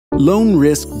Loan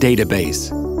Risk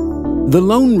Database. The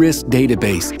Loan Risk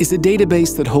Database is a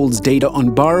database that holds data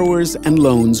on borrowers and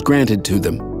loans granted to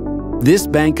them. This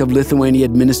Bank of Lithuania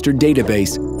administered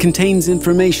database contains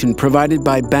information provided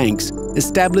by banks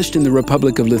established in the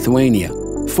Republic of Lithuania,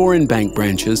 foreign bank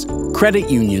branches, credit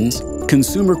unions,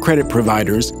 consumer credit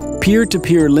providers,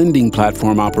 peer-to-peer lending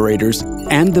platform operators,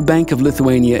 and the Bank of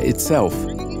Lithuania itself.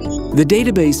 The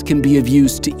database can be of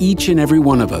use to each and every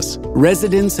one of us.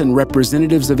 Residents and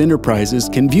representatives of enterprises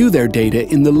can view their data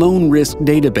in the Loan Risk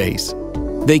Database.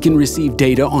 They can receive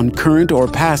data on current or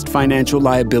past financial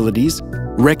liabilities,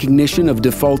 recognition of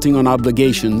defaulting on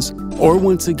obligations, or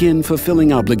once again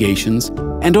fulfilling obligations,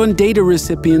 and on data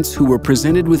recipients who were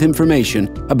presented with information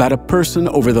about a person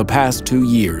over the past 2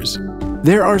 years.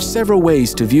 There are several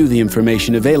ways to view the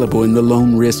information available in the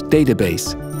Loan Risk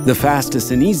Database. The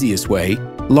fastest and easiest way,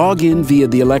 log in via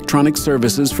the Electronic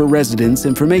Services for Residents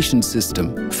information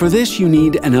system. For this, you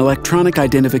need an electronic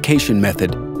identification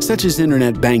method, such as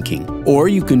internet banking, or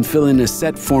you can fill in a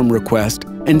set form request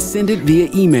and send it via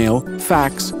email,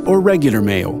 fax, or regular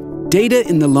mail. Data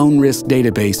in the Loan Risk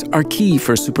Database are key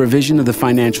for supervision of the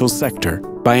financial sector.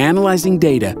 By analyzing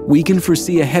data, we can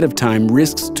foresee ahead of time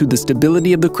risks to the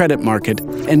stability of the credit market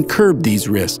and curb these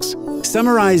risks.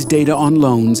 Summarized data on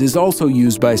loans is also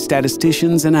used by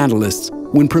statisticians and analysts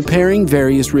when preparing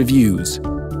various reviews.